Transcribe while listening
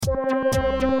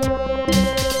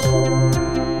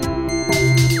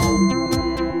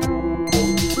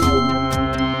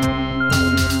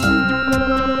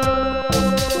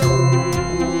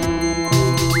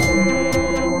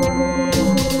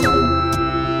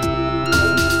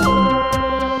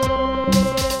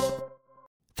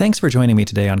Thanks for joining me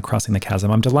today on Crossing the Chasm.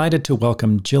 I'm delighted to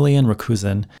welcome Jillian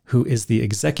Racoosin, who is the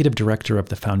Executive Director of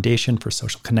the Foundation for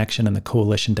Social Connection and the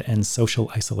Coalition to End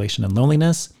Social Isolation and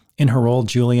Loneliness. In her role,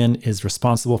 Jillian is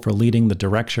responsible for leading the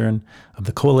direction of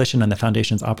the coalition and the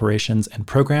foundation's operations and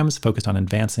programs focused on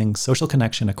advancing social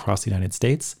connection across the United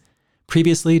States.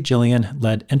 Previously, Jillian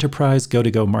led enterprise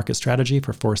go-to-go market strategy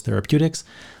for Force Therapeutics,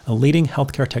 a leading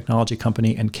healthcare technology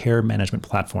company and care management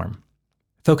platform.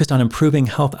 Focused on improving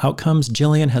health outcomes,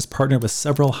 Jillian has partnered with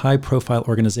several high-profile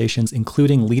organizations,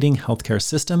 including leading healthcare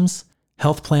systems,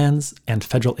 health plans, and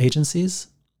federal agencies.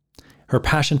 Her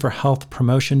passion for health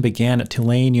promotion began at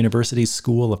Tulane University's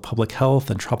School of Public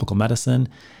Health and Tropical Medicine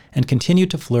and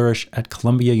continued to flourish at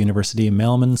Columbia University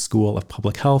Mailman School of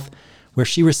Public Health, where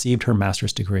she received her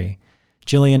master's degree.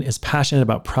 Jillian is passionate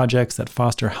about projects that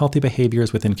foster healthy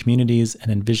behaviors within communities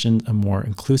and envision a more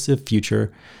inclusive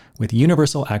future with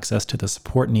universal access to the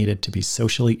support needed to be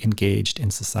socially engaged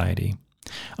in society.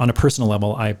 On a personal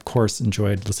level, I, of course,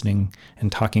 enjoyed listening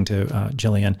and talking to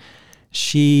Jillian.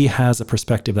 She has a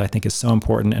perspective that I think is so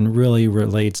important and really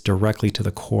relates directly to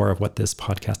the core of what this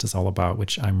podcast is all about,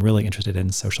 which I'm really interested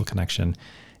in, social connection.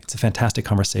 It's a fantastic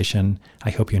conversation.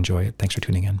 I hope you enjoy it. Thanks for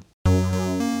tuning in.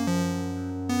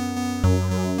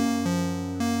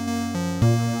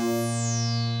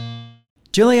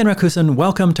 Jillian Racoosin,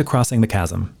 welcome to Crossing the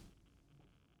Chasm.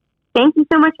 Thank you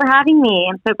so much for having me.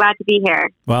 I'm so glad to be here.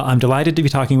 Well, I'm delighted to be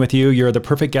talking with you. You're the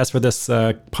perfect guest for this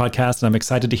podcast, and I'm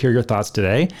excited to hear your thoughts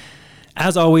today.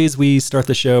 As always, we start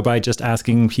the show by just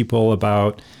asking people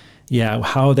about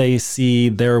how they see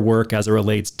their work as it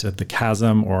relates to the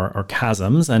chasm or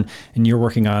chasms, and you're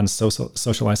working on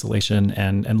social isolation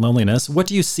and loneliness. What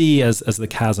do you see as the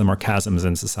chasm or chasms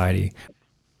in society?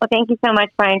 Well, thank you so much,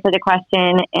 Brian, for the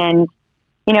question. And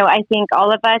I think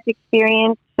all of us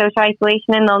experience social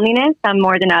isolation and loneliness, some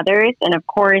more than others. And of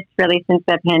course, really since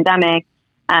the pandemic,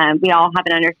 we all have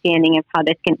an understanding of how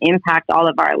this can impact all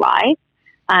of our lives.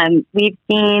 We've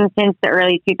seen since the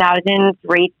early 2000s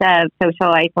rates of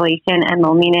social isolation and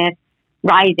loneliness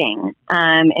rising.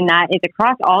 And that is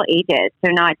across all ages.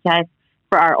 So not just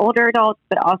for our older adults,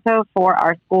 but also for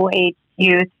our school-age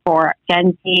youth, for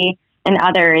Gen Z and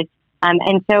others.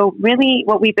 And so really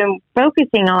what we've been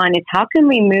focusing on is how can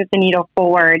we move the needle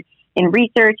forward in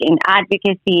research, in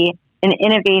advocacy, in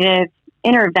innovative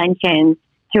interventions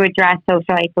to address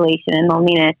social isolation and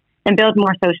loneliness and build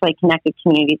more socially connected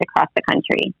communities across the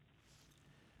country.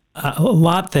 A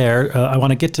lot there. I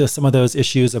want to get to some of those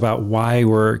issues about why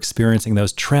we're experiencing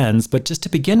those trends. But just to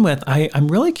begin with, I'm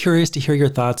really curious to hear your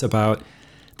thoughts about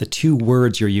the two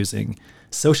words you're using,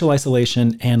 social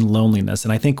isolation and loneliness.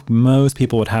 And I think most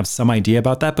people would have some idea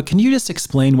about that, but can you just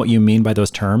explain what you mean by those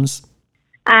terms?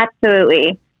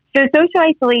 Absolutely. So social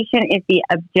isolation is the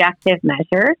objective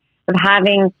measure of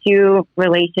having two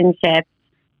relationships,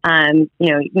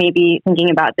 maybe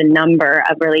thinking about the number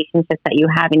of relationships that you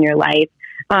have in your life,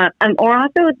 or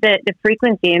also the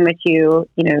frequency in which you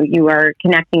are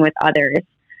connecting with others.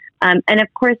 And of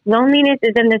course, loneliness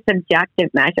is in the subjective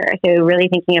measure. So really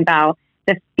thinking about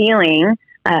the feeling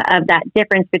of that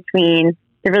difference between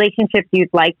the relationships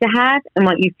you'd like to have and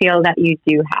what you feel that you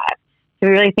do have. So we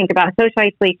really think about social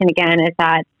isolation again as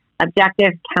that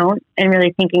objective count and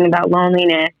really thinking about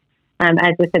loneliness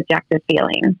as a subjective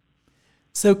feeling.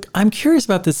 So I'm curious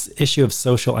about this issue of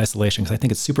social isolation because I think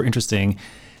it's super interesting.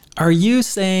 Are you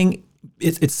saying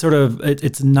it's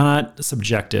not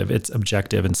subjective, it's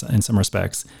objective in some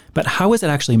respects, but how is it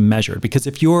actually measured? Because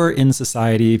if you're in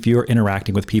society, if you're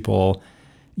interacting with people,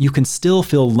 you can still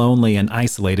feel lonely and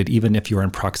isolated even if you're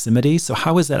in proximity. So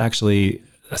how is that actually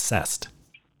assessed?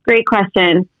 Great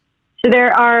question. So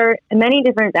there are many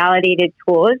different validated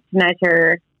tools to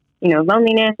measure,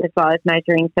 loneliness as well as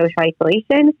measuring social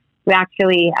isolation. We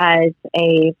actually, as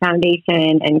a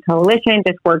foundation and coalition,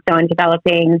 just worked on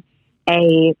developing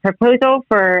a proposal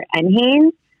for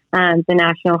NHANES, the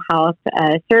National Health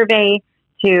Survey,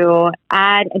 to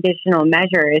add additional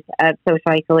measures of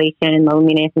social isolation,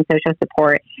 loneliness, and social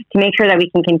support to make sure that we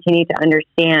can continue to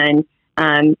understand,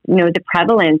 the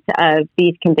prevalence of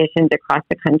these conditions across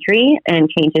the country and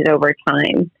changes over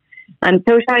time.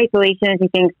 Social isolation, as you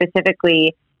think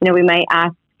specifically, we might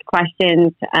ask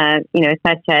questions,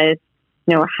 such as,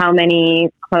 how many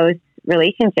close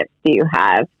relationships do you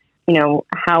have?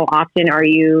 How often are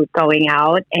you going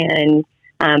out and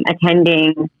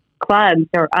attending clubs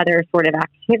or other sort of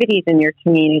activities in your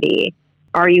community?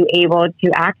 Are you able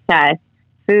to access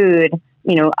food,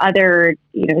 other,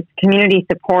 community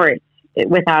supports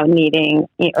without needing,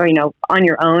 or, on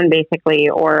your own basically,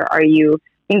 or are you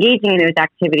engaging in those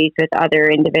activities with other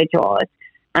individuals?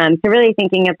 So really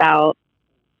thinking about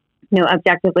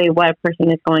objectively what a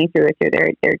person is going through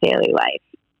their daily life.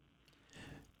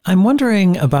 I'm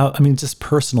wondering about, just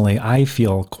personally, I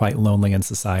feel quite lonely in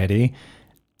society,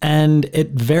 and it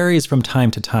varies from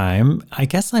time to time. I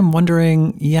guess I'm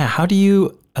wondering, how do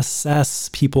you assess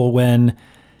people when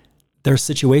their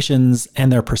situations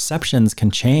and their perceptions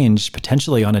can change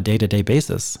potentially on a day-to-day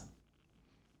basis?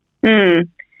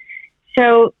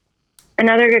 So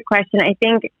another good question. I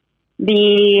think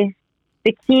the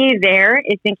key there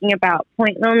is thinking about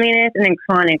point loneliness and then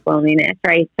chronic loneliness,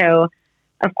 right? So,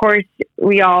 of course,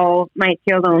 we all might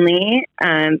feel lonely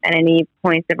at any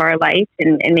points of our life,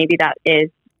 and maybe that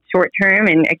is short-term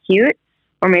and acute,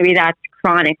 or maybe that's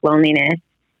chronic loneliness.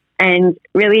 And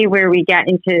really where we get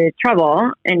into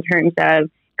trouble in terms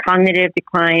of cognitive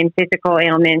decline, physical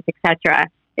ailments, etc.,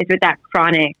 is with that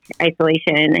chronic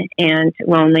isolation and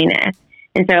loneliness.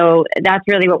 And so that's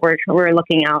really what we're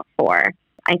looking out for.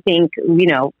 I think,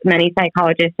 many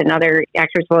psychologists and other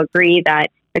experts will agree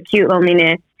that acute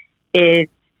loneliness is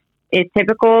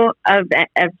typical of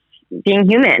being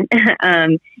human,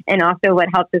 and also what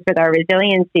helps us with our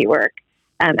resiliency work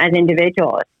as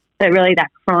individuals. But really that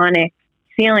chronic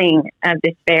feeling of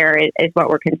despair is what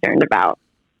we're concerned about.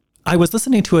 I was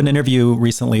listening to an interview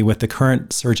recently with the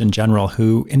current Surgeon General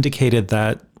who indicated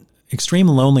that extreme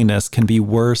loneliness can be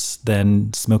worse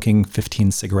than smoking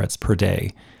 15 cigarettes per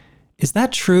day. Is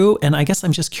that true? And I guess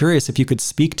I'm just curious if you could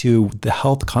speak to the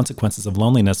health consequences of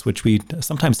loneliness, which we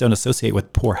sometimes don't associate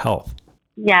with poor health.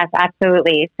 Yes,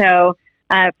 absolutely. So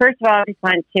first of all, I just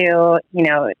want to,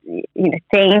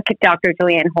 thank Dr.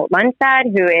 Jillian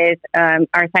Holt-Lundstad, who is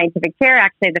our scientific chair,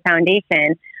 actually at the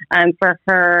foundation, for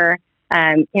her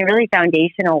really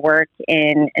foundational work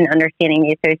in understanding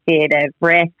the associated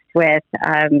risks with,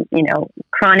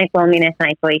 chronic loneliness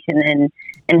and isolation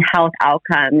and health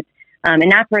outcomes.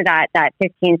 And that's where that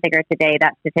 15 cigarettes a day,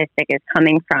 that statistic is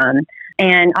coming from.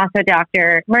 And also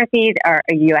Dr. Murthy, our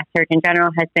U.S. Surgeon General,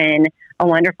 has been a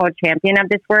wonderful champion of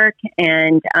this work.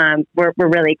 And we're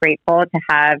really grateful to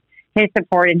have his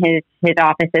support and his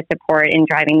office's support in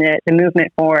driving the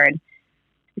movement forward.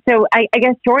 So I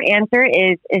guess short answer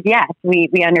is yes.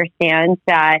 We understand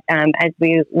that as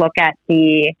we look at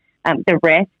the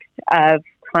risks of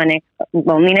chronic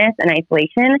loneliness and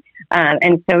isolation,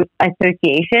 and so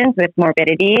associations with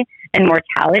morbidity and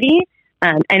mortality,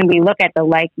 and we look at the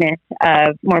likeness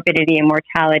of morbidity and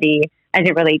mortality as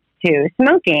it relates to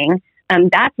smoking,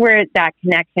 that's where that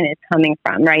connection is coming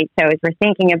from, right? So as we're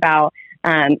thinking about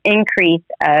increase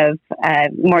of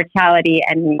mortality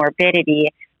and morbidity,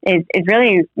 is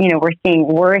really, we're seeing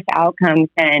worse outcomes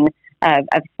than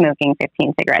of smoking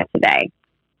 15 cigarettes a day.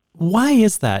 Why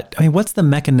is that? What's the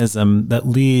mechanism that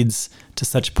leads to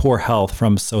such poor health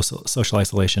from social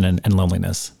isolation and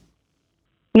loneliness?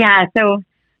 Yeah, so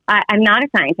I'm not a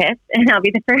scientist, and I'll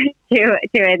be the first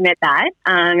to admit that.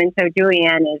 And so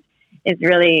Julianne is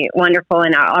really wonderful,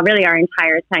 and our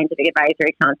entire scientific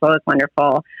advisory council is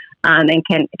wonderful, and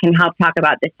can help talk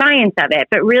about the science of it.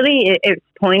 But really, it's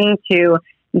pointing to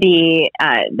the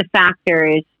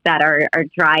factors that are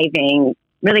driving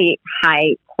really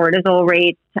high cortisol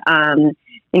rates.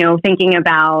 Thinking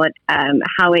about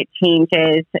how it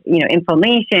changes,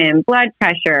 inflammation, blood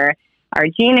pressure, our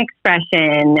gene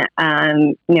expression,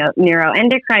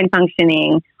 neuroendocrine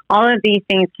functioning. All of these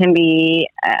things can be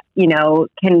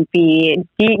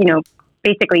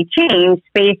basically changed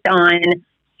based on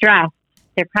stress,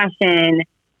 depression.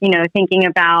 Thinking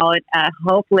about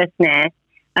hopelessness.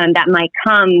 That might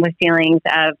come with feelings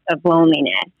of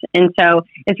loneliness. And so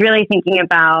it's really thinking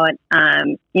about,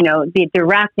 the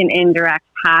direct and indirect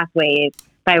pathways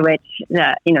by which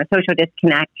the, social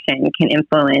disconnection can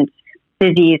influence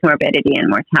disease, morbidity, and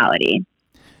mortality.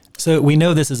 So we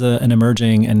know this is an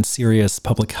emerging and serious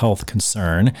public health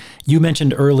concern. You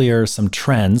mentioned earlier some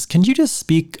trends. Can you just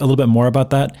speak a little bit more about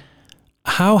that?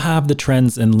 How have the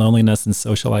trends in loneliness and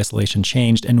social isolation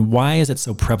changed, and why is it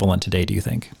so prevalent today, do you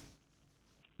think?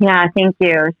 Yeah, thank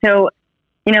you. So,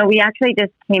 we actually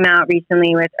just came out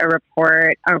recently with a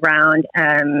report around,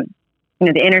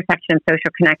 the intersection of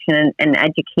social connection and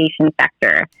education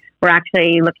sector. We're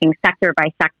actually looking sector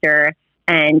by sector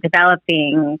and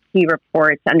developing key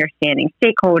reports, understanding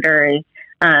stakeholders,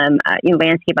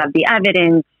 landscape of the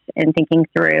evidence, and thinking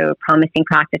through promising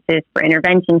practices for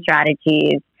intervention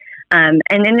strategies. And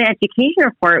in the education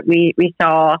report, we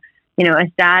saw, a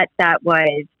stat that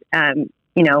was,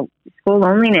 school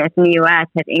loneliness in the U.S.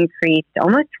 has increased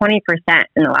almost 20%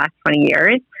 in the last 20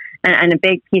 years. And a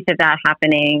big piece of that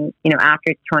happening,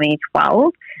 after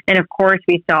 2012. And of course,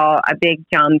 we saw a big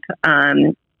jump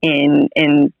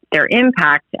in their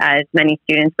impact as many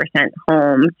students were sent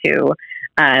home to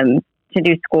to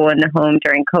do school in the home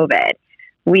during COVID.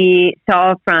 We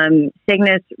saw from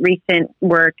Cigna's recent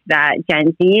work that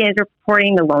Gen Z is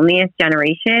reporting the loneliest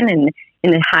generation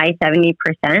in the high 70%,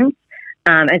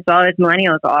 as well as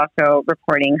millennials also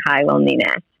reporting high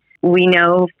loneliness. We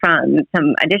know from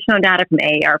some additional data from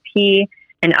AARP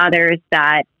and others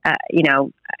that,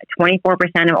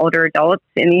 24% of older adults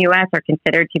in the U.S. are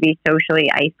considered to be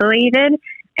socially isolated,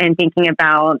 and thinking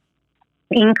about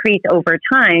increase over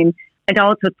time,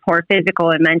 adults with poor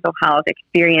physical and mental health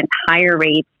experience higher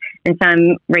rates, and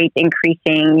some rates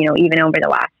increasing, even over the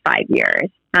last 5 years.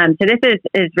 So this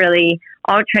is really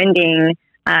all trending,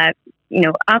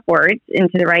 upwards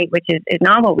into the right, which is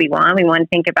not what we want. We want to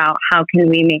think about how can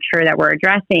we make sure that we're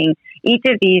addressing each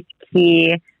of these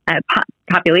key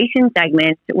population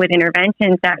segments with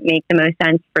interventions that make the most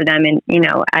sense for them,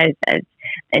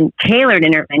 and tailored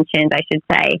interventions, I should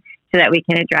say, so that we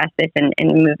can address this and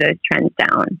move those trends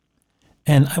down.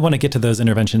 And I want to get to those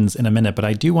interventions in a minute, but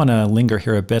I do want to linger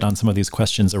here a bit on some of these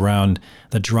questions around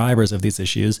the drivers of these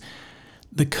issues.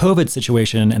 The COVID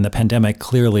situation and the pandemic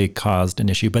clearly caused an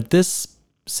issue, but this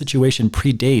situation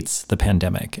predates the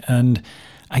pandemic. And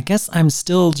I guess I'm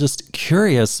still just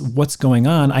curious what's going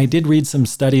on. I did read some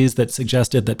studies that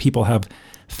suggested that people have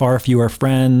far fewer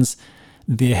friends.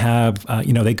 They have,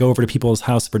 they go over to people's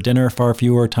house for dinner far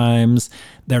fewer times.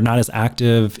 They're not as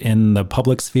active in the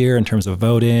public sphere in terms of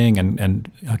voting and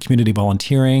community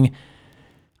volunteering.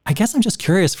 I guess I'm just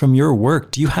curious from your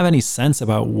work, do you have any sense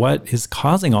about what is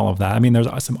causing all of that? I mean, there's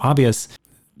some obvious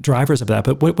drivers of that,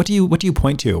 but what do you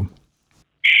point to?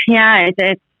 Yeah,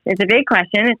 it's a big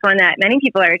question. It's one that many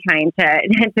people are trying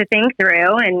to think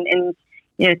through and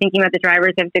thinking about the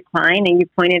drivers of decline, and you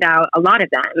pointed out a lot of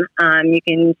them. You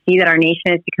can see that our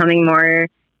nation is becoming more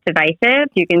divisive.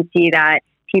 You can see that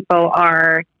people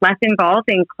are less involved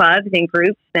in clubs and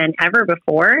groups than ever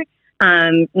before,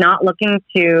 not looking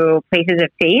to places of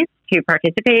faith to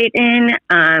participate in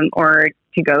or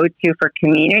to go to for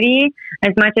community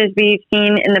as much as we've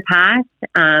seen in the past.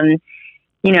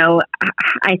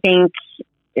 I think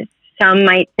some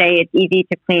might say it's easy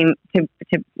to claim to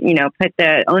put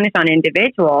the onus on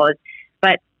individuals,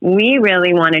 but we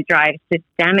really want to drive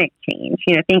systemic change.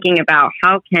 Thinking about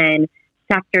how can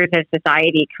sectors of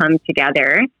society come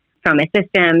together from a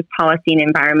systems, policy, and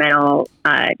environmental,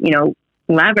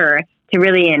 lever to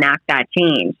really enact that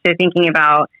change. So thinking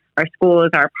about our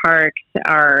schools, our parks,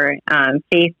 our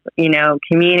faith,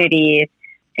 communities.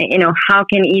 How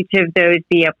can each of those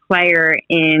be a player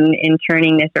in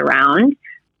turning this around?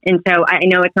 And so I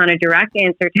know it's not a direct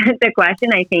answer to the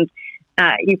question. I think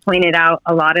you pointed out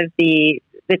a lot of the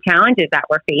challenges that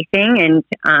we're facing. And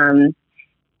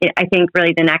I think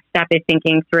really the next step is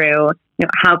thinking through,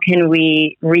 how can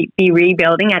we be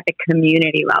rebuilding at the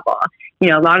community level?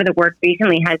 A lot of the work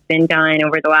recently has been done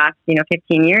over the last,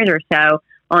 15 years or so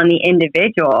on the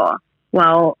individual.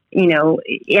 Well,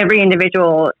 every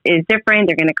individual is different.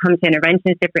 They're going to come to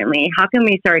interventions differently. How can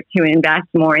we start to invest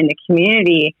more in the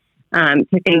community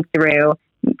to think through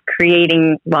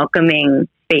creating welcoming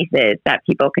spaces that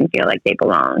people can feel like they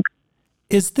belong?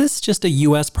 Is this just a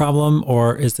U.S. problem,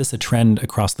 or is this a trend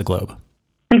across the globe?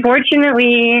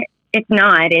 Unfortunately, it's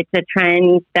not. It's a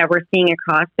trend that we're seeing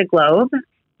across the globe.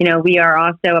 We are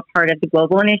also a part of the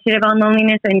Global Initiative on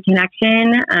Loneliness and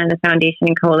Connection, the foundation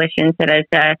and coalition that is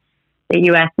the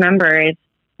U.S. members.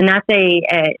 And that's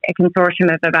a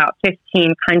consortium of about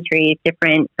 15 countries,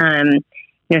 different,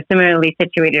 similarly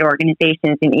situated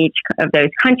organizations in each of those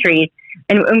countries.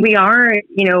 And we are,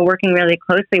 working really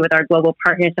closely with our global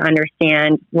partners to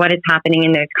understand what is happening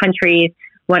in those countries,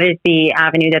 what is the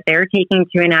avenue that they're taking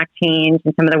to enact change,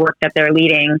 and some of the work that they're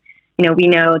leading. We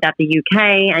know that the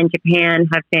UK and Japan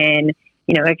have been,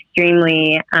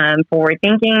 extremely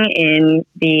forward-thinking in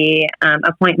the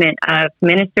appointment of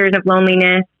ministers of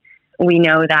loneliness. We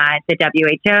know that the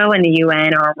WHO and the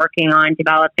UN are working on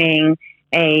developing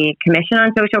a commission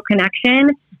on social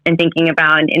connection and thinking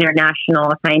about an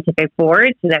international scientific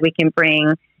board so that we can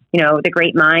bring, the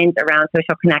great minds around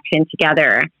social connection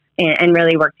together and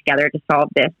really work together to solve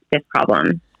this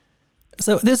problem.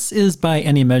 So this is by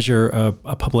any measure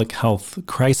a public health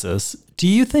crisis. Do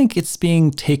you think it's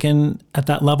being taken at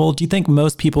that level? Do you think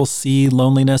most people see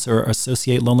loneliness or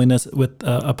associate loneliness with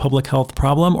a public health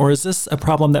problem? Or is this a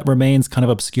problem that remains kind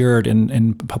of obscured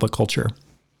in public culture?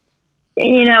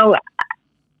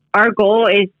 Our goal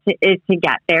is to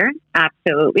get there.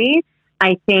 Absolutely.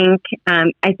 I think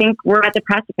we're at the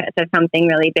precipice of something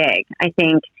really big. I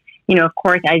think, of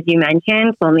course, as you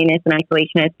mentioned, loneliness and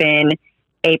isolation has been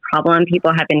a problem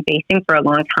people have been facing for a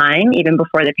long time, even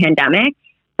before the pandemic.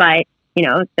 But, it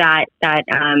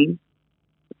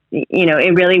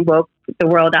really woke the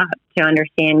world up to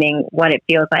understanding what it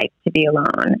feels like to be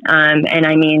alone. And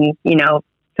I mean,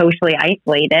 socially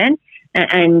isolated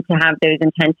and to have those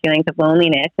intense feelings of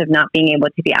loneliness, of not being able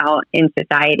to be out in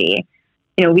society.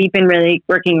 We've been really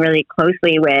working really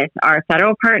closely with our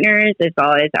federal partners as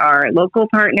well as our local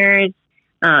partners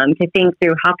to think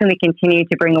through how can we continue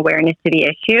to bring awareness to the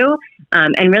issue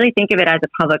and really think of it as a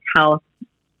public health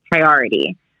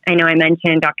priority. I know I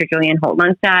mentioned Dr. Jillian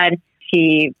Holt-Lunstad.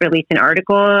 She released an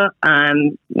article,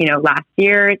 last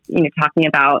year, talking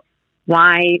about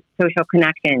why social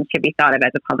connection should be thought of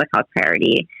as a public health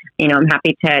priority. I'm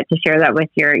happy to share that with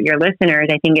your listeners.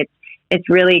 I think it's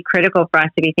really critical for us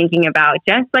to be thinking about,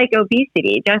 just like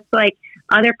obesity, just like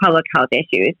other public health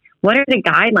issues, what are the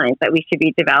guidelines that we should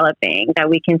be developing that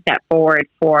we can set forward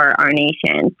for our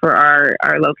nation, for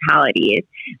our localities?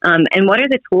 And what are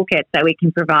the toolkits that we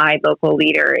can provide local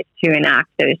leaders to enact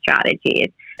those strategies?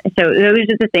 So those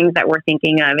are the things that we're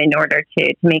thinking of in order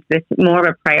to make this more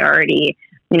of a priority,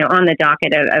 on the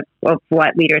docket of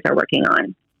what leaders are working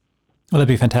on. Well, that'd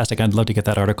be fantastic. I'd love to get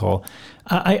that article.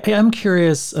 I am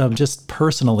curious, just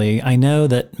personally, I know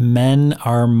that men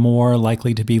are more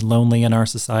likely to be lonely in our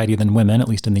society than women, at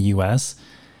least in the US.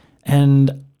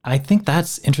 And I think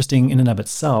that's interesting in and of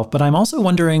itself. But I'm also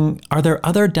wondering, are there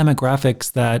other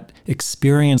demographics that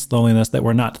experience loneliness that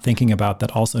we're not thinking about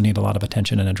that also need a lot of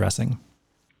attention and addressing?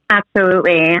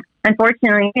 Absolutely.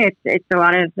 Unfortunately, it's a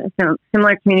lot of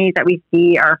similar communities that we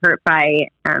see are hurt by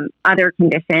other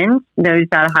conditions, those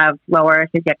that have lower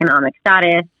socioeconomic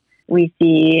status. We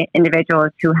see individuals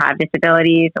who have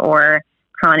disabilities or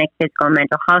chronic physical and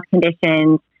mental health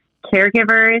conditions,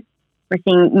 caregivers. We're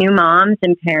seeing new moms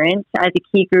and parents as a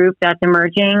key group that's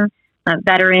emerging,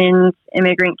 veterans,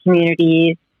 immigrant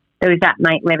communities, those that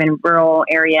might live in rural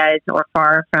areas or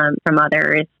far from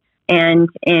others, and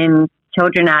in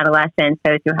children, adolescents,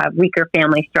 those who have weaker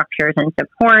family structures and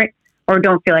support or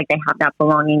don't feel like they have that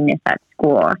belongingness at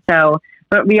school. So,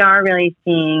 but we are really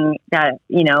seeing that,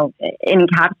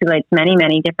 encapsulates many,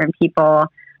 many different people,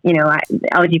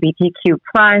 LGBTQ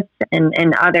plus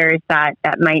and others that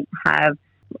might have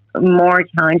more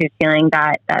challenges feeling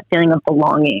that feeling of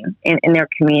belonging in their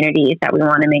communities, that we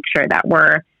want to make sure that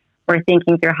we're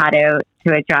thinking through how to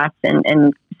address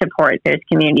and support those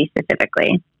communities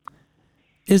specifically.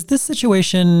 Is this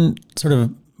situation sort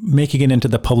of making it into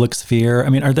the public sphere? I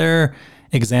mean, are there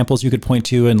examples you could point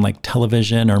to in like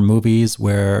television or movies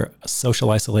where social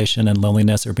isolation and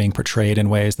loneliness are being portrayed in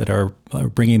ways that are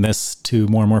bringing this to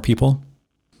more and more people?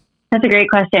 That's a great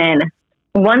question.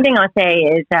 One thing I'll say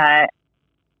is that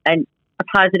a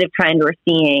positive trend we're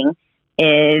seeing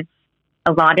is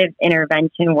a lot of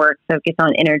intervention work focused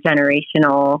on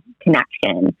intergenerational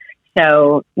connection.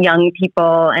 So young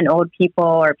people and old people,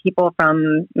 or people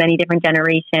from many different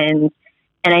generations.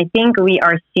 And I think we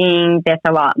are seeing this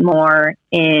a lot more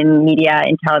in media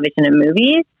and television and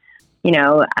movies.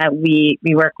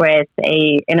 We work with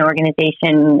an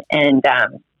organization, and,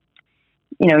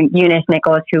 Eunice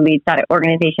Nichols, who leads that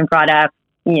organization, brought up,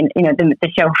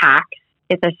 the show Hacks.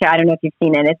 It's a show, I don't know if you've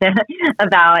seen it. It's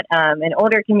about an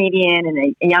older comedian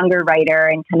and a younger writer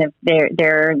and kind of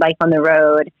their life on the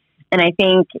road. And I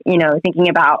think, thinking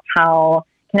about how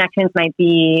connections might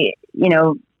be,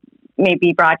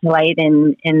 maybe brought to light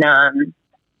in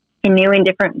new and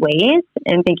different ways,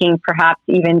 and thinking perhaps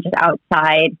even just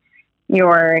outside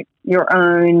your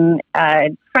own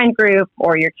friend group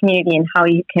or your community, and how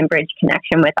you can bridge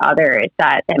connection with others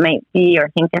that might see or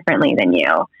think differently than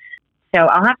you. So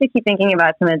I'll have to keep thinking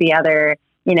about some of the other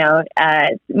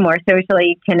more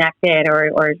socially connected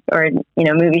or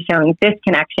movies showing this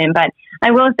connection. But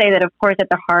I will say that, of course, at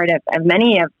the heart of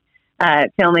many of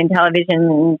film and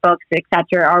television, books,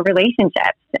 etc., are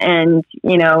relationships. And,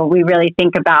 we really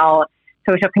think about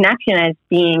social connection as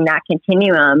being that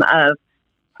continuum of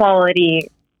quality,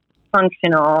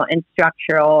 functional, and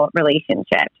structural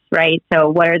relationships, right? So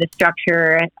what are the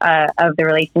structure of the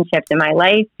relationships in my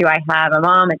life? Do I have a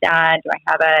mom, a dad? Do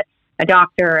I have a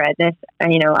doctor,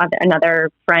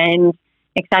 another friend,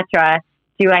 etc.?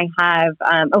 Do I have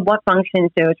what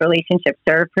functions those relationships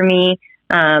serve for me?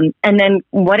 And then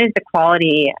what is the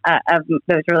quality of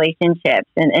those relationships?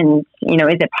 And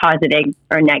is it positive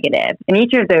or negative? And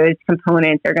each of those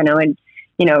components are going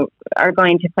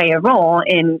to play a role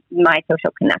in my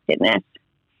social connectedness.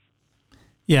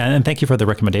 Yeah, and thank you for the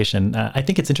recommendation. I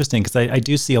think it's interesting because I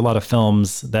do see a lot of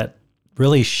films that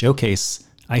really showcase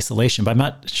isolation, but I'm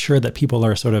not sure that people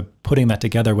are sort of putting that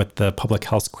together with the public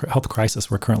health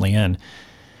crisis we're currently in.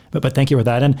 But thank you for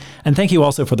that. And thank you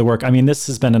also for the work. I mean, this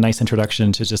has been a nice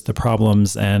introduction to just the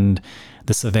problems and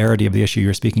the severity of the issue.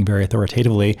 You're speaking very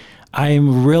authoritatively.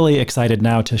 I'm really excited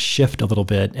now to shift a little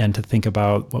bit and to think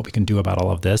about what we can do about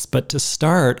all of this. But to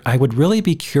start, I would really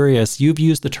be curious. You've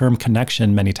used the term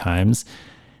connection many times.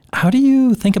 How do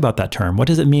you think about that term? What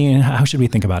does it mean? How should we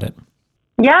think about it?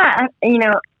 Yeah,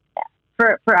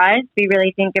 for us, we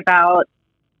really think about,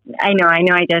 I know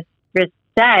I just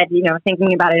said,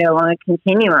 thinking about it along a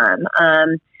continuum,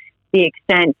 the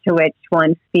extent to which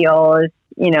one feels,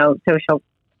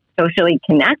 socially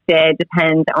connected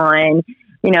depends on,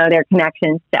 their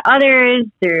connections to others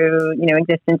through,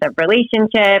 existence of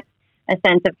relationships, a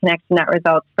sense of connection that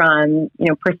results from,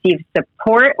 perceived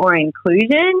support or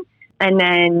inclusion. And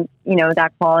then,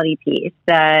 that quality piece,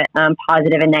 the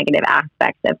positive and negative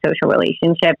aspects of social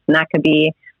relationships. And that could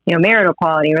be, marital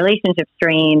quality, relationship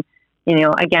strain,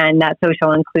 again, that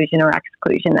social inclusion or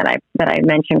exclusion that I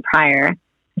mentioned prior.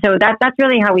 So that's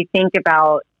really how we think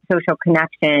about social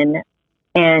connection.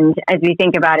 And as we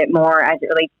think about it more as it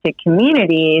relates to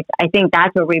communities, I think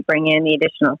that's where we bring in the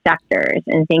additional sectors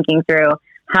and thinking through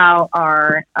how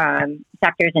are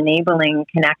sectors enabling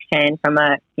connection from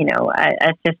a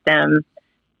system,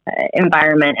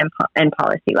 environment, and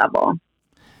policy level.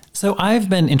 So I've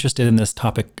been interested in this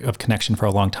topic of connection for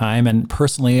a long time. And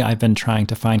personally, I've been trying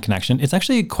to find connection. It's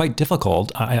actually quite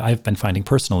difficult. I've been finding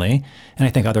personally, and I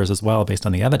think others as well, based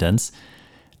on the evidence.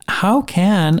 How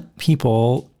can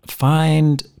people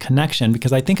find connection?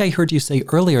 Because I think I heard you say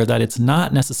earlier that it's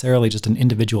not necessarily just an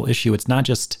individual issue. It's not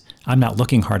just, I'm not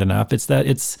looking hard enough. It's that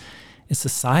it's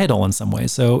societal in some way.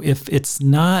 So if it's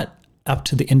not up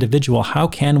to the individual, how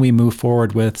can we move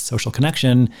forward with social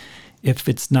connection if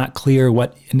it's not clear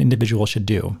what an individual should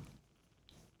do?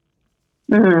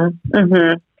 Mm-hmm.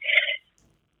 Mm-hmm.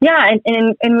 Yeah,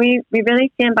 and we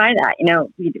really stand by that.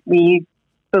 We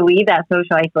believe that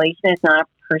social isolation is not a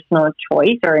personal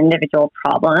choice or individual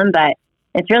problem, but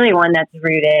it's really one that's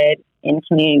rooted in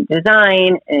community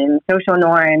design and social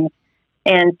norms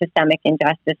and systemic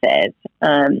injustices.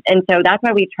 And so that's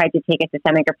why we tried to take a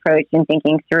systemic approach in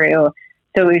thinking through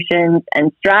solutions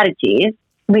and strategies.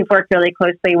 We've worked really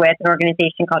closely with an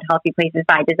organization called Healthy Places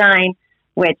by Design,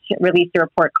 which released a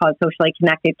report called Socially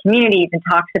Connected Communities and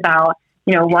talks about,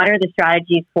 what are the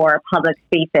strategies for public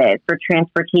spaces, for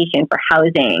transportation, for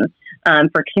housing,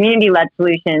 for community-led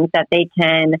solutions that they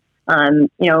can,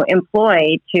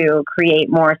 employ to create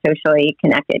more socially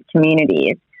connected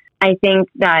communities. I think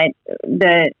that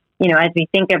as we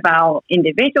think about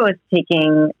individuals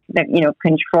taking the,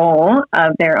 control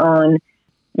of their own,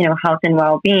 health and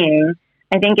well-being,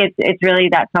 I think it's really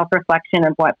that self-reflection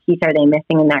of what piece are they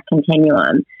missing in that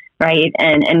continuum, right?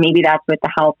 And maybe that's with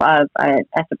the help of a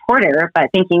supporter,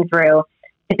 but thinking through,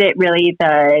 is it really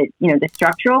the, the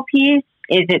structural piece?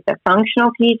 Is it the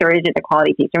functional piece, or is it the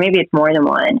quality piece? Or maybe it's more than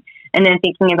one. And then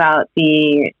thinking about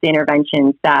the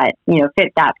interventions that,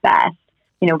 fit that best.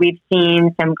 We've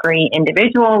seen some great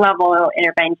individual level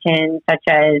interventions such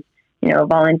as,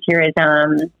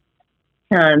 volunteerism,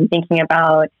 thinking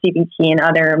about CBT and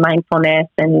other mindfulness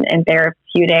and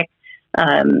therapeutic,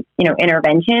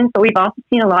 interventions. But we've also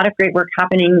seen a lot of great work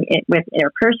happening with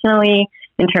interpersonally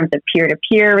in terms of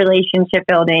peer-to-peer relationship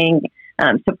building,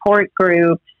 support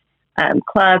groups,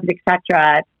 clubs,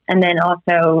 etc. And then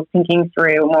also thinking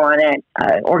through more on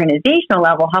an organizational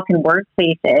level, how can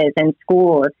workplaces and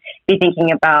schools be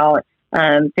thinking about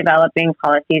developing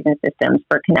policies and systems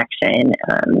for connection,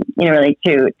 really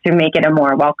to make it a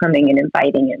more welcoming and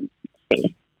inviting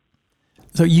space.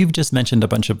 So you've just mentioned a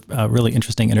bunch of really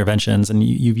interesting interventions, and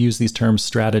you've used these terms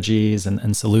strategies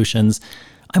and solutions.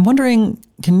 I'm wondering,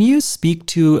 can you speak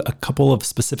to a couple of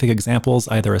specific examples,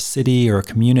 either a city or a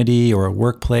community or a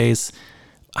workplace?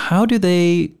 How do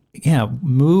they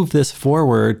move this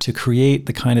forward to create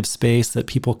the kind of space that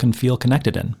people can feel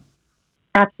connected in?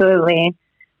 Absolutely.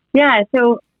 Yeah.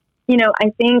 So,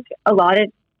 I think a lot of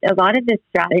the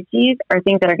strategies are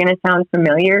things that are going to sound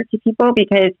familiar to people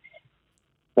because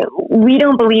we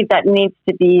don't believe that needs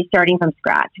to be starting from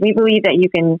scratch. We believe that you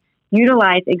can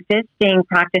utilize existing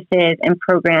practices and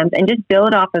programs and just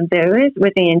build off of those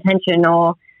with the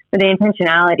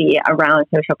intentionality around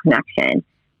social connection.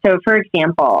 So, for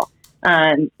example,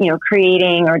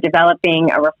 creating or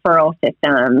developing a referral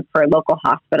system for local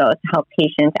hospitals to help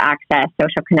patients access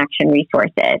social connection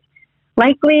resources.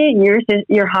 Likely, your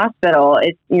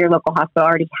local hospital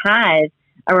already has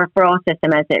a referral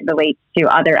system as it relates to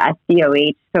other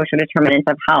SDOH, social determinants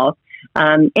of health,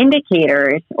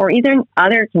 indicators, or even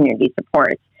other community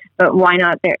supports. But why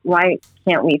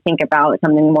can't we think about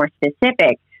something more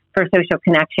specific for social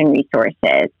connection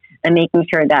resources? and making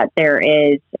sure that there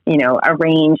is, a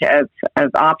range of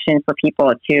options for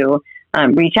people to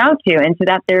reach out to, and so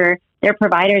that their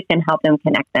providers can help them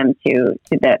connect them to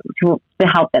the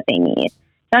help that they need.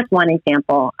 That's one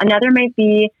example. Another might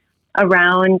be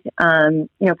around,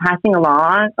 passing a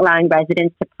law allowing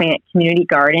residents to plant community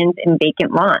gardens in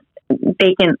vacant lots.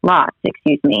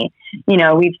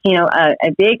 We've seen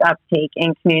a big uptake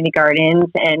in community gardens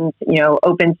and,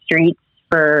 open streets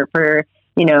for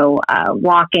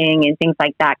walking and things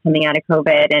like that coming out of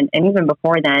COVID and even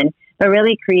before then, but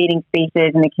really creating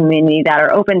spaces in the community that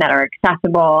are open, that are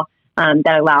accessible,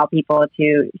 that allow people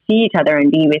to see each other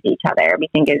and be with each other, we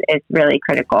think is really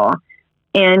critical.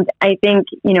 And I think,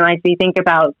 as we think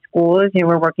about schools,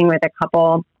 we're working with a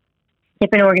couple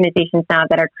different organizations now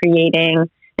that are creating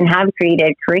and have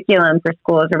created curriculum for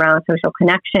schools around social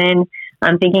connection.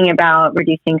 I'm thinking about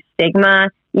reducing stigma,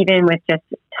 even with just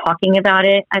talking about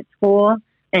it at school,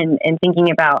 and thinking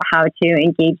about how to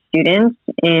engage students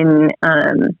in,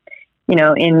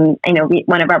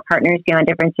 one of our partners, Beyond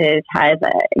Differences, has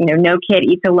No Kid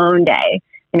Eats Alone Day.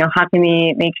 How can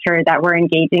we make sure that we're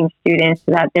engaging students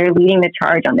so that they're leading the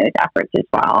charge on those efforts as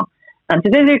well? So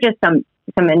those are just some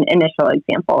initial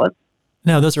examples.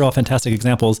 No, those are all fantastic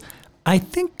examples. I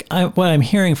think what I'm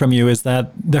hearing from you is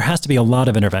that there has to be a lot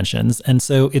of interventions. And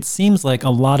so it seems like a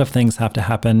lot of things have to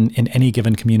happen in any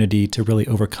given community to really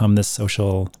overcome this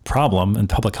social problem and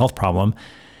public health problem.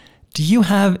 Do you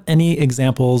have any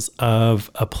examples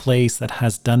of a place that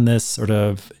has done this sort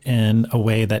of in a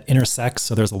way that intersects?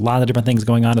 So there's a lot of different things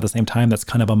going on at the same time that's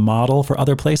kind of a model for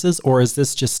other places? Or is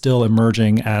this just still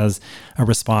emerging as a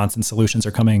response and solutions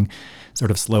are coming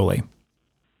sort of slowly?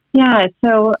 Yeah,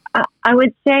 so I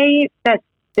would say that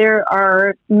there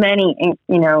are many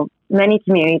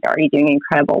communities already doing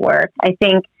incredible work. I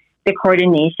think the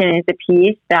coordination is a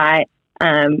piece that,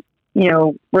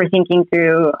 we're thinking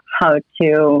through how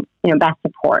to, best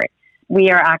support.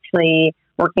 We are actually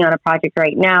working on a project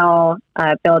right now,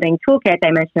 building toolkits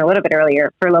I mentioned a little bit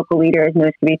earlier for local leaders, and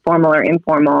those could be formal or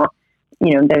informal.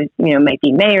 Those, might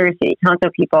be mayors, city council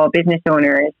people, business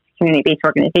owners, community-based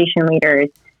organization leaders,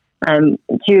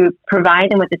 to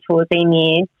provide them with the tools they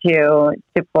need to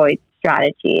deploy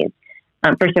strategies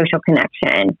for social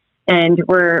connection. And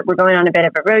we're going on a bit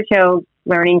of a roadshow,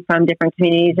 learning from different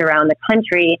communities around the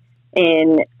country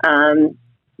in,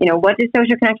 what does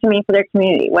social connection mean for their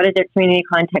community? What does their community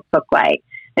context look like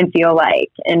and feel like?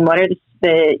 And what are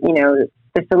the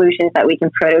solutions that we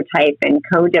can prototype and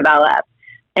co-develop?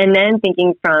 And then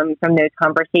thinking from those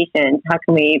conversations, how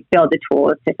can we build the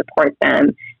tools to support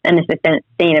them and the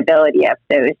sustainability of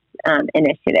those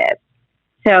initiatives?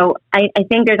 So I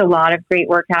think there's a lot of great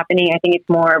work happening. I think it's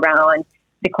more around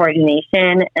the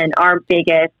coordination, and our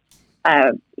biggest,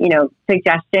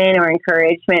 suggestion or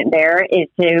encouragement there is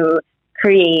to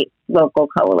create local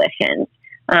coalitions.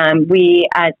 We,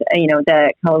 as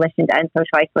the Coalition to End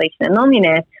Social Isolation and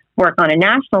Loneliness, work on a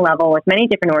national level with many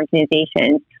different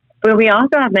organizations, but we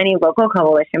also have many local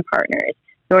coalition partners.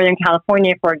 Northern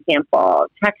California, for example,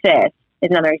 Texas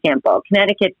is another example.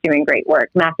 Connecticut's doing great work.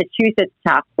 Massachusetts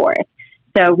Task Force.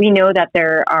 So we know that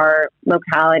there are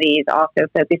localities also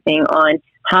focusing on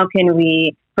how can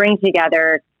we bring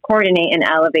together, coordinate, and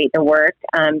elevate the work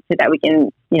so that we can,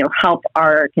 help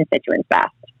our constituents best.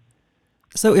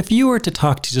 So if you were to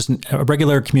talk to just a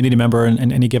regular community member in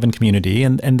any given community,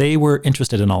 and they were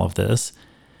interested in all of this,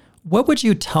 what would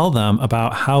you tell them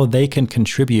about how they can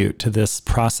contribute to this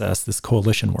process, this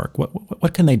coalition work?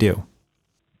 What can they do?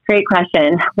 Great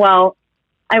question. Well,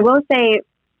 I will say,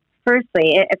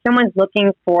 firstly, if someone's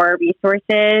looking for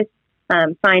resources,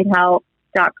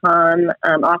 findhelp.com,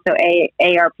 also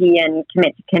ARP and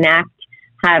Commit to Connect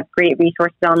have great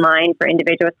resources online for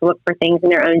individuals to look for things in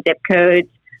their own zip codes.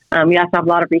 We also have a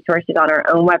lot of resources on our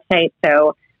own website.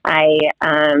 So I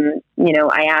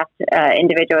asked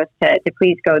individuals to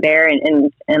please go there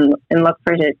and look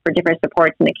for different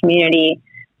supports in the community.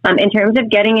 In terms of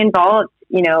getting involved,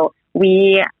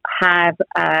 we have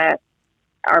our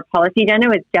policy agenda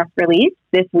was just released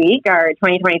this week, our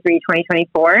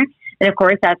 2023-2024. And of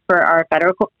course, that's for our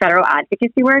federal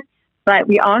advocacy work. But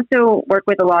we also work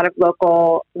with a lot of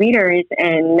local leaders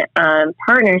and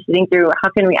partners to think through how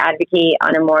can we advocate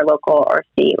on a more local or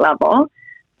state level.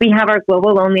 We have our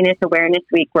Global Loneliness Awareness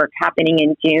Week work happening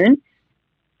in June.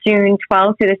 June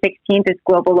 12th to the 16th is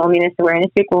Global Loneliness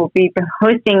Awareness Week. We'll be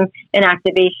hosting an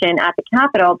activation at the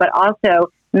Capitol, but also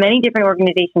many different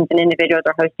organizations and individuals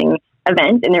are hosting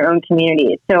events in their own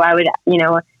communities. So I would,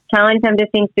 challenge them to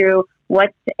think through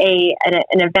what's an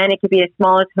event. It could be as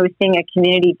small as hosting a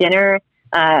community dinner,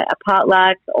 a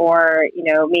potluck, or,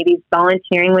 maybe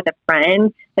volunteering with a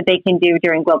friend that they can do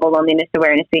during Global Loneliness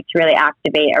Awareness Week to really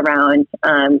activate around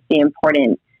the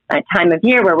important time of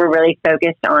year where we're really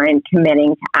focused on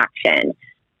committing to action.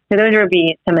 So those would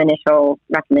be some initial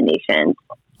recommendations.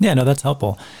 Yeah, no, that's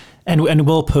helpful. And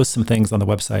we'll post some things on the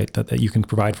website that you can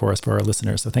provide for us, for our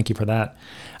listeners. So thank you for that.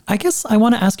 I guess I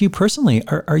want to ask you personally,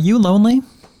 are you lonely?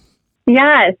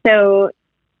 Yeah. So,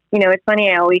 it's funny.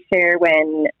 I always share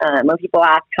when people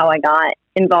ask how I got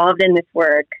involved in this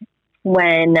work.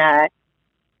 When the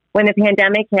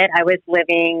pandemic hit, I was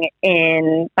living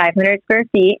in 500 square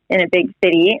feet in a big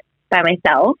city by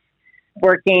myself,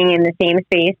 working in the same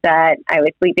space that I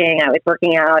was sleeping, I was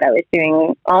working out, I was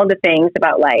doing all the things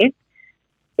about life.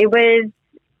 It was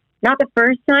not the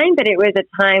first time, but it was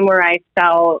a time where I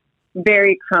felt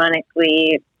very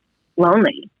chronically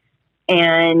lonely.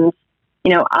 And,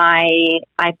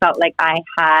 I felt like I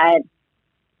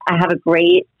have a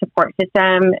great support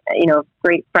system,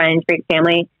 great friends, great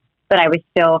family, but I was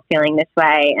still feeling this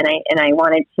way. And I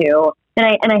wanted to, and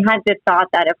I had this thought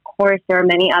that of course there are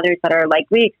many others that are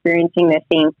likely experiencing the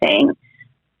same thing.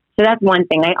 So that's one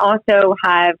thing. I also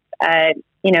have,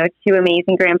 two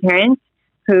amazing grandparents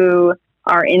who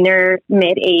are in their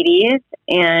mid 80s,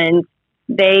 and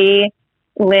they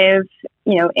live,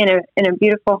 in a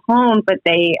beautiful home, but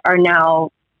they are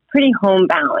now pretty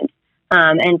homebound.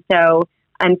 And so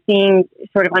I'm seeing,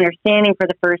 sort of understanding for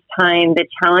the first time, the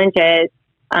challenges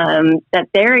that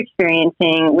they're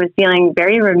experiencing with feeling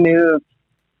very removed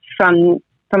from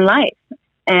life,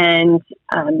 and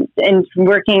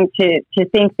working to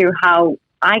think through how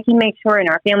I can make sure and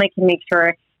our family can make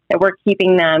sure that we're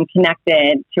keeping them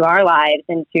connected to our lives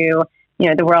and to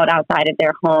the world outside of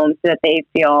their home, so that they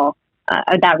feel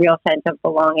that real sense of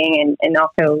belonging and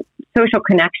also social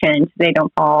connection, so they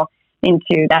don't fall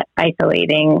into that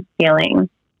isolating feeling.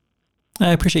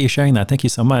 I appreciate you sharing that. Thank you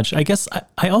so much. I guess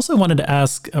I also wanted to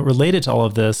ask, related to all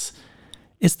of this,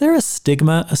 is there a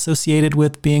stigma associated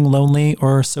with being lonely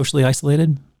or socially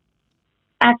isolated?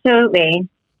 Absolutely.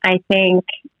 I think,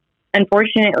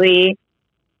 unfortunately,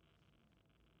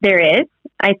 there is.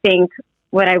 I think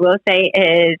what I will say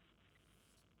is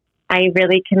I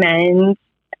really commend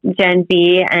Gen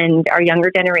Z and our younger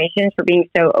generations for being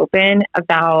so open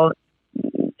about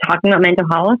talking about mental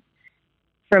health.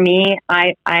 For me,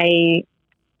 I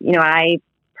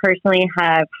personally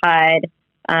have had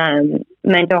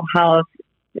mental health,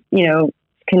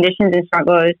 conditions and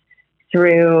struggles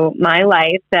through my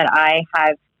life that I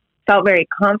have felt very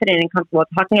confident and comfortable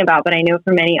talking about. But I know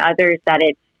for many others that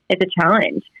it's a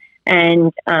challenge.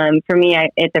 And for me,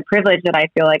 it's a privilege that I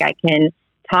feel like I can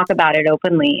talk about it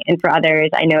openly. And for others,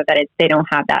 I know that they don't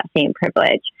have that same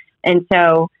privilege. And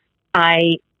so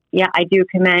I do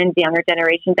commend the younger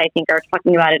generations. I think are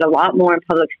talking about it a lot more in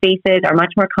public spaces, are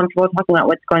much more comfortable talking about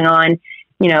what's going on,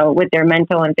 with their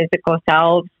mental and physical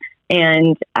selves.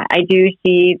 And I do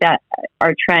see that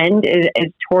our trend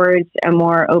is towards a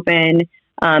more open,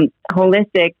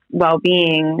 holistic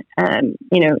well-being,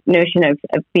 notion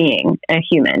of being a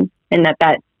human, and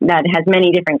that has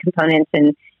many different components.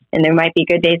 And there might be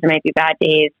good days, there might be bad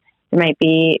days, there might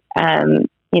be,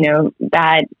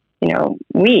 bad,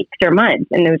 weeks or months,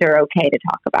 and those are okay to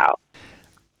talk about.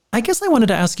 I guess I wanted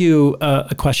to ask you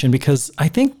a question, because I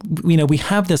think, we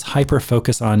have this hyper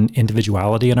focus on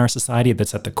individuality in our society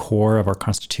that's at the core of our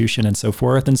Constitution and so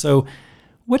forth. And so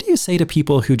what do you say to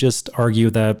people who just argue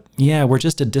that, we're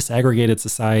just a disaggregated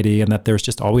society and that there's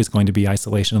just always going to be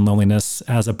isolation and loneliness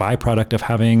as a byproduct of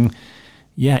having,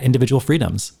 individual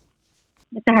freedoms?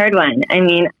 It's a hard one. I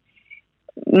mean,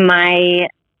 my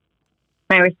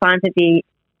response would be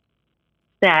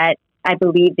that I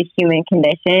believe the human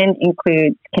condition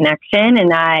includes connection,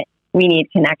 and that we need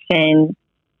connection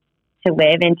to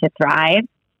live and to thrive.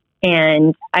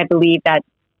 And I believe that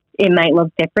it might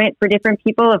look different for different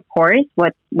people, of course,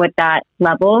 what that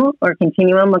level or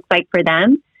continuum looks like for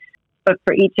them. But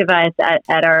for each of us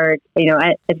at our,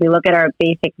 as we look at our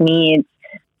basic needs,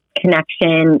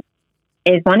 connection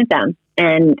is one of them.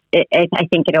 And I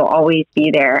think it'll always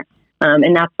be there.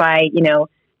 And that's why,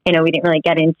 we didn't really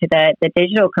get into the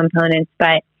digital components,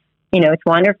 but, it's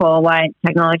wonderful what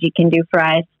technology can do for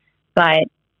us, but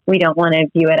we don't want to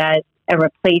view it as a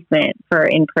replacement for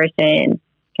in-person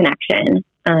connection.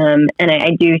 And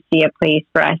I do see a place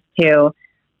for us to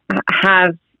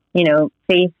have,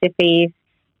 face-to-face,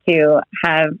 to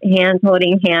have hands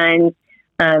holding hands,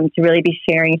 to really be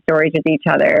sharing stories with each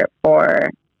other for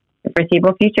the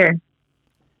foreseeable future.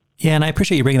 Yeah, and I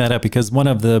appreciate you bringing that up, because one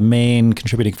of the main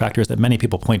contributing factors that many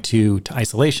people point to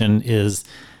isolation is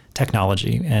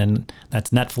technology. And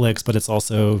that's Netflix, but it's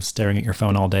also staring at your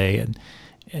phone all day and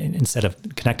instead of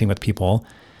connecting with people.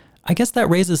 I guess that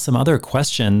raises some other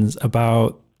questions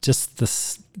about just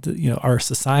our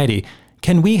society.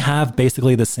 Can we have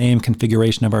basically the same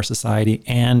configuration of our society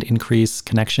and increase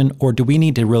connection, or do we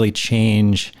need to really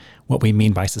change what we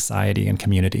mean by society and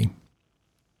community?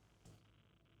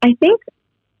 I think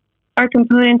our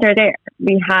components are there.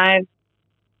 We have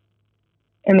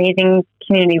amazing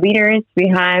community leaders. We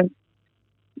have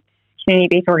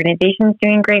community-based organizations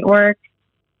doing great work.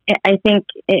 I think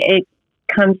it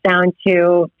comes down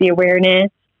to the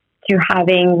awareness, to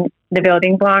having the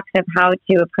building blocks of how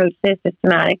to approach this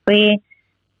systematically,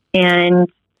 and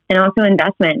also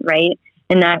investment, right?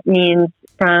 And that means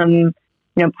from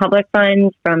public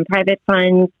funds, from private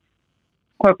funds,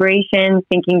 corporations,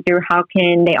 thinking through how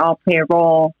can they all play a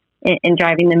role in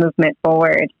driving the movement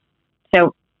forward.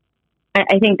 So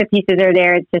I think the pieces are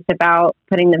there. It's just about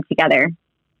putting them together.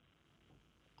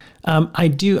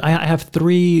 I have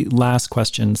three last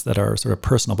questions that are sort of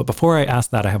personal, but before I ask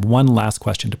that, I have one last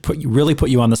question to put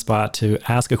you on the spot to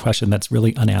ask a question that's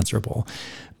really unanswerable.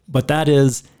 But that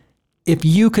is, if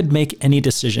you could make any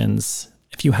decisions,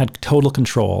 if you had total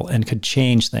control and could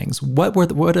change things, what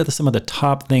are some of the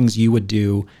top things you would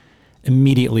do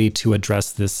immediately to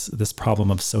address this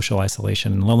problem of social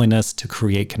isolation and loneliness to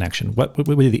create connection? What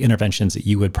would be the interventions that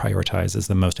you would prioritize as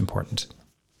the most important?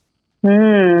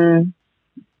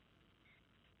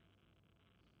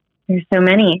 There's so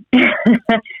many.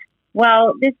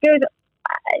 Well, this goes,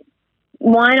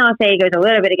 one, I'll say it goes a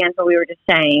little bit against what we were just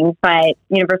saying, but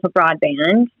universal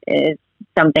broadband is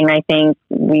something I think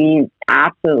we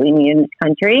absolutely need in this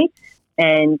country.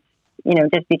 And,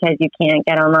 just because you can't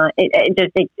get online,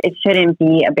 it shouldn't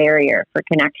be a barrier for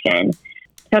connection. So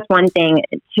that's one thing.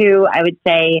 Two, I would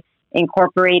say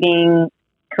incorporating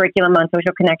curriculum on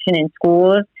social connection in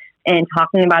schools and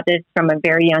talking about this from a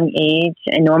very young age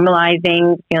and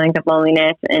normalizing feelings of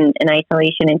loneliness and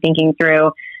isolation, and thinking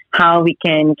through how we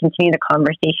can continue the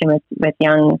conversation with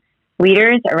young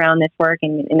leaders around this work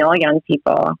and all young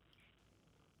people.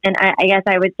 And I guess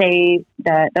I would say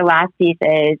the last piece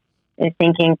is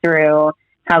thinking through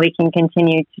how we can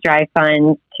continue to drive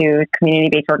funds to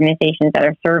community-based organizations that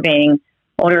are serving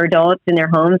older adults in their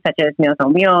homes, such as Meals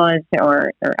on Wheels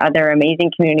or other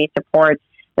amazing community supports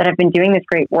that have been doing this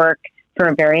great work for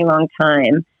a very long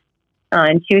time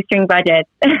on shoestring budgets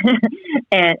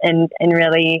and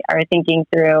really are thinking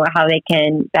through how they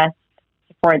can best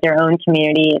support their own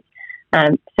communities.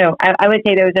 So I would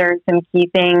say those are some key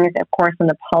things. Of course, from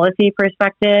the policy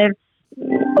perspective,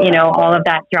 all of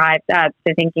that drives up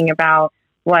to thinking about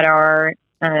what is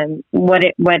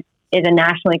a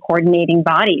nationally coordinating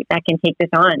body that can take this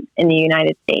on in the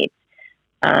United States.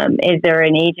 Is there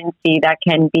an agency that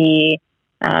can be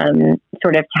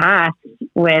sort of tasked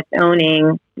with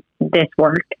owning this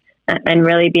work and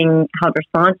really being held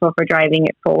responsible for driving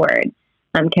it forward?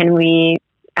 Can we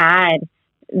add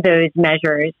those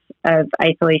measures of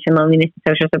isolation, loneliness,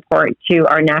 and social support to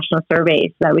our national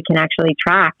surveys so that we can actually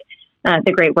track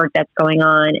the great work that's going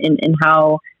on and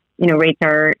how rates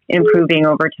are improving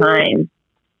over time?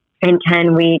 And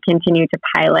can we continue to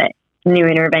pilot new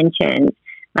interventions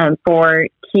for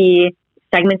key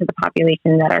segments of the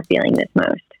population that are feeling this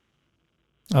most?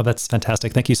 Oh, that's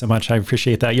fantastic. Thank you so much. I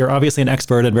appreciate that. You're obviously an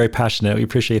expert and very passionate. We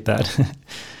appreciate that.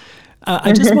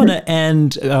 I just want to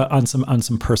end on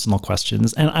some personal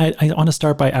questions. And I want to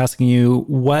start by asking you,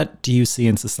 what do you see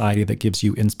in society that gives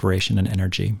you inspiration and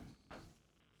energy?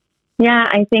 Yeah,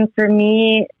 I think for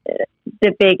me,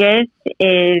 the biggest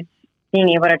is being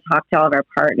able to talk to all of our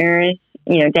partners,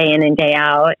 day in and day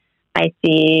out. I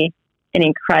see an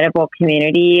incredible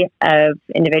community of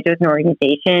individuals and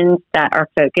organizations that are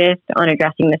focused on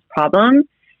addressing this problem.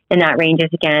 And that ranges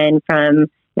again from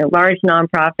large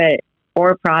nonprofit,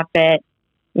 for-profit,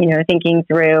 thinking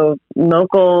through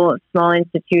local small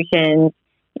institutions,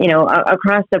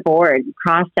 across the board,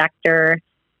 cross-sector.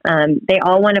 They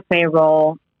all want to play a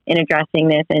role in addressing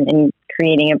this and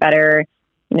creating a better,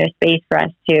 space for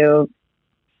us to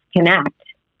connect.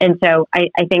 And so I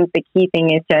think the key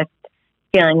thing is just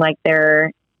feeling like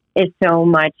there is so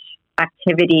much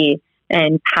activity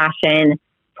and passion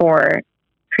for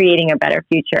creating a better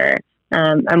future,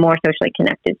 a more socially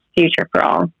connected future for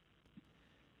all.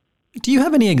 Do you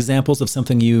have any examples of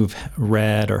something you've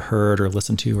read or heard or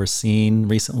listened to or seen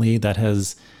recently that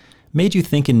has made you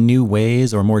think in new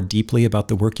ways or more deeply about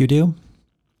the work you do?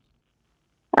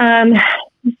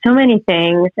 So many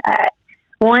things.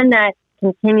 One that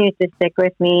continues to stick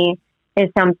with me is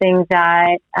something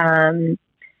that,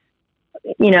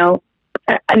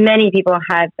 many people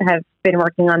have been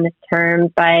working on this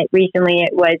term, but recently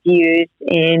it was used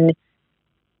in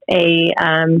the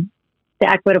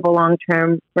Equitable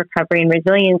Long-Term Recovery and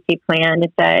Resiliency Plan.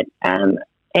 It's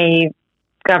a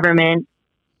government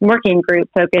working group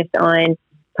focused on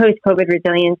post-COVID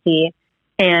resiliency.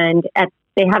 And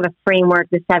they have a framework,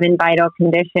 the 7 vital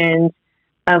conditions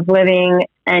of living.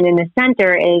 And in the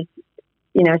center is,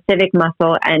 civic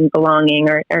muscle and belonging,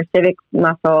 or civic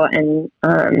muscle and,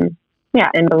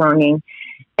 and belonging.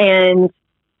 And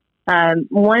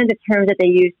one of the terms that they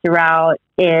use throughout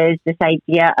is this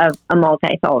idea of a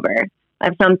multi-solver,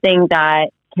 of something that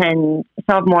can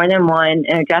solve more than one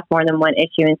and address more than one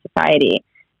issue in society.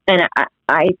 And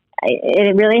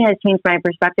it really has changed my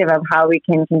perspective of how we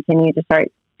can continue to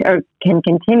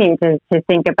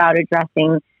think about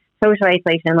addressing social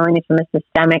isolation and loneliness from a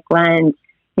systemic lens.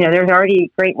 There's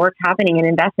already great work happening in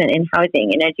investment in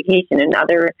housing and education and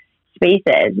other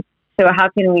spaces. So how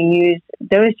can we use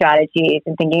those strategies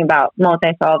in thinking about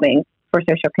multi-solving for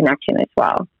social connection as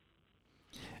well?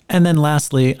 And then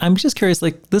lastly, I'm just curious,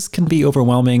 this can be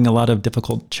overwhelming, a lot of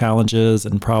difficult challenges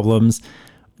and problems.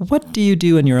 What do you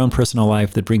do in your own personal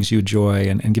life that brings you joy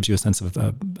and gives you a sense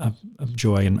of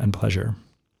joy and pleasure?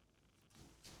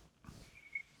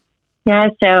 Yeah,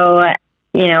 so,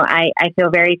 I feel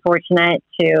very fortunate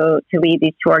to lead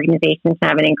these 2 organizations and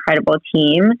have an incredible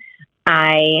team.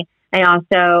 I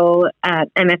also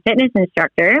am a fitness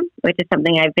instructor, which is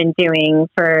something I've been doing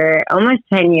for almost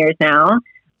 10 years now.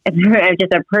 It's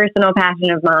just a personal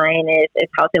passion of mine is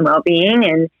health and well-being.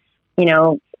 And,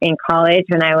 in college,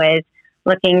 when I was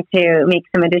looking to make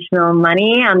some additional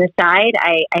money on the side,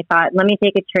 I thought, let me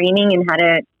take a training in how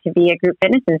to be a group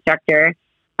fitness instructor.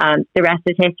 The rest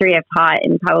is history. I've taught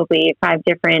in probably 5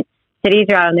 different cities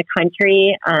around the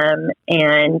country.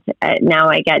 And now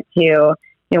I get to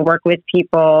work with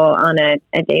people on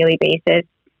a daily basis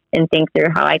and think through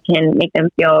how I can make them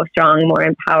feel strong, more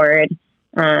empowered,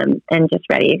 and just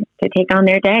ready to take on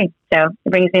their day. So it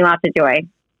brings me lots of joy.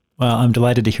 Well, I'm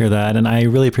delighted to hear that. And I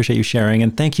really appreciate you sharing.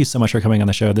 And thank you so much for coming on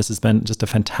the show. This has been just a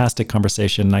fantastic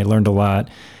conversation. I learned a lot,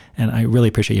 and I really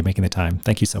appreciate you making the time.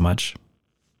 Thank you so much.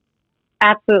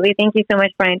 Absolutely. Thank you so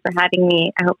much, Brian, for having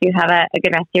me. I hope you have a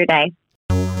good rest of your day.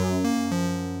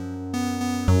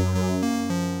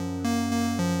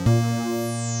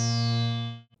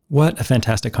 What a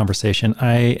fantastic conversation.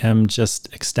 I am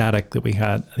just ecstatic that we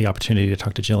had the opportunity to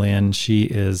talk to Jillian. She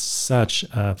is such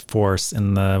a force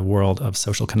in the world of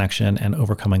social connection and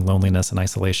overcoming loneliness and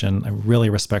isolation. I really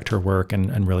respect her work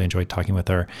and really enjoyed talking with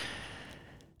her.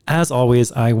 As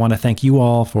always, I want to thank you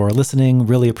all for listening.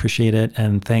 Really appreciate it.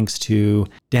 And thanks to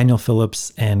Daniel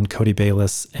Phillips and Cody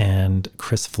Bayless and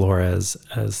Chris Flores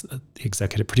as the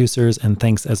executive producers. And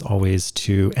thanks, as always,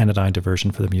 to Anodyne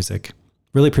Diversion for the music.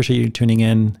 Really appreciate you tuning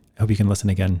in. Hope you can listen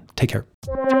again. Take care.